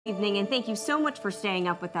Evening, and thank you so much for staying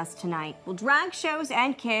up with us tonight. Well, drag shows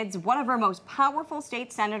and kids, one of our most powerful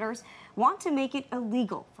state senators, want to make it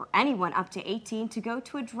illegal for anyone up to 18 to go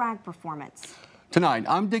to a drag performance. Tonight,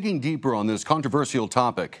 I'm digging deeper on this controversial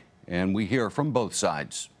topic, and we hear from both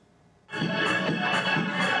sides.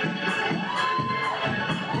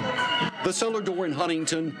 The Cellar Door in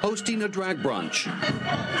Huntington hosting a drag brunch.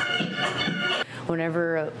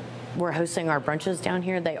 Whenever we're hosting our brunches down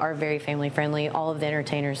here, they are very family friendly. All of the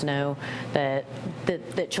entertainers know that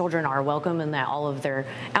children are welcome and that all of their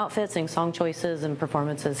outfits and song choices and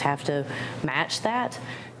performances have to match that.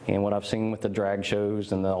 And what I've seen with the drag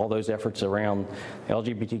shows and all those efforts around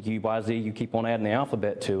LGBTQYZ, you keep on adding the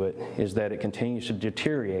alphabet to it, is that it continues to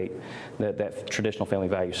deteriorate that traditional family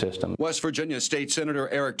value system. West Virginia State Senator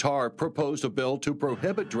Eric Tarr proposed a bill to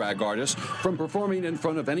prohibit drag artists from performing in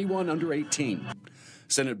front of anyone under 18.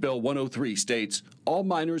 Senate Bill 103 states all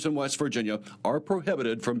minors in West Virginia are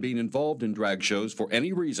prohibited from being involved in drag shows for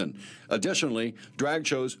any reason. Additionally, drag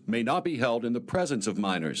shows may not be held in the presence of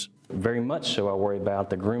minors. Very much so I worry about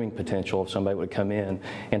the grooming potential if somebody would come in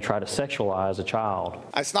and try to sexualize a child.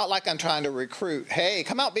 It's not like I'm trying to recruit, hey,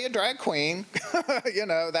 come out, be a drag queen. You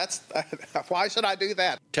know, why should I do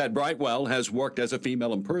that? Ted Brightwell has worked as a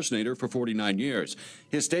female impersonator for 49 years.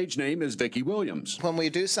 His stage name is Vicki Williams. When we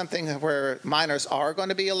do something where minors are going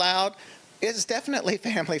to be allowed, it's definitely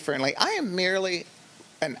family friendly. I am merely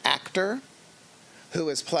an actor who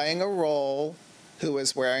is playing a role, who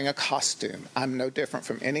is wearing a costume. I'm no different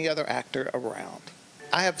from any other actor around.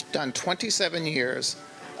 I have done 27 years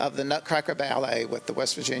of the Nutcracker Ballet with the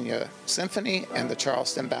West Virginia Symphony and the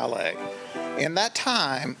Charleston Ballet. In that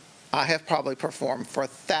time, I have probably performed for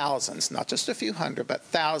thousands, not just a few hundred, but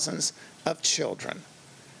thousands of children.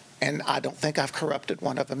 And I don't think I've corrupted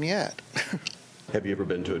one of them yet. Have you ever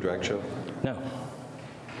been to a drag show? No.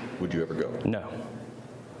 Would you ever go? No.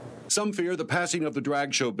 Some fear the passing of the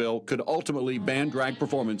drag show bill could ultimately ban drag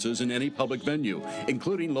performances in any public venue,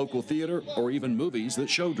 including local theater or even movies that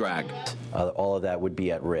show drag. All of that would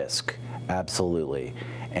be at risk, absolutely.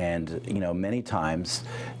 And, you know, many times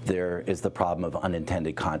there is the problem of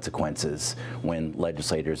unintended consequences when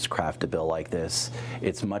legislators craft a bill like this.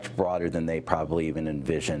 It's much broader than they probably even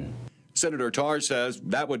envision. Senator Tarr says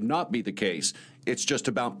that would not be the case. It's just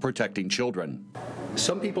about protecting children.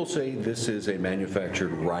 Some people say this is a manufactured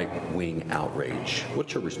right-wing outrage.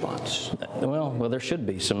 What's your response? Well, there should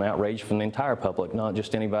be some outrage from the entire public, not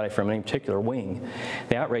just anybody from any particular wing.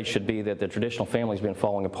 The outrage should be that the traditional family's been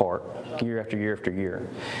falling apart year after year after year.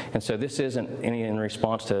 And so this isn't in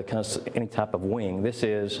response to any type of wing. This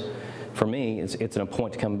is, for me, it's a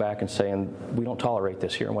point to come back and saying we don't tolerate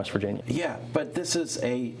this here in West Virginia. Yeah, but this is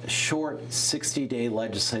a short 60-day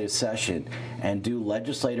legislative session, and do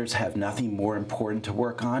legislators have nothing more important to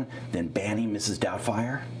work on than banning Mrs.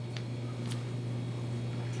 Doubtfire?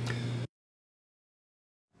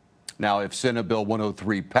 Now, if Senate Bill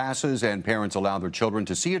 103 passes and parents allow their children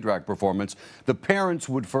to see a drag performance, the parents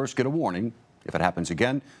would first get a warning. If it happens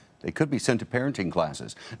again, they could be sent to parenting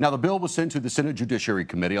classes. Now, the bill was sent to the Senate Judiciary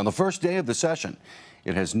Committee on the first day of the session.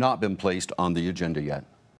 It has not been placed on the agenda yet.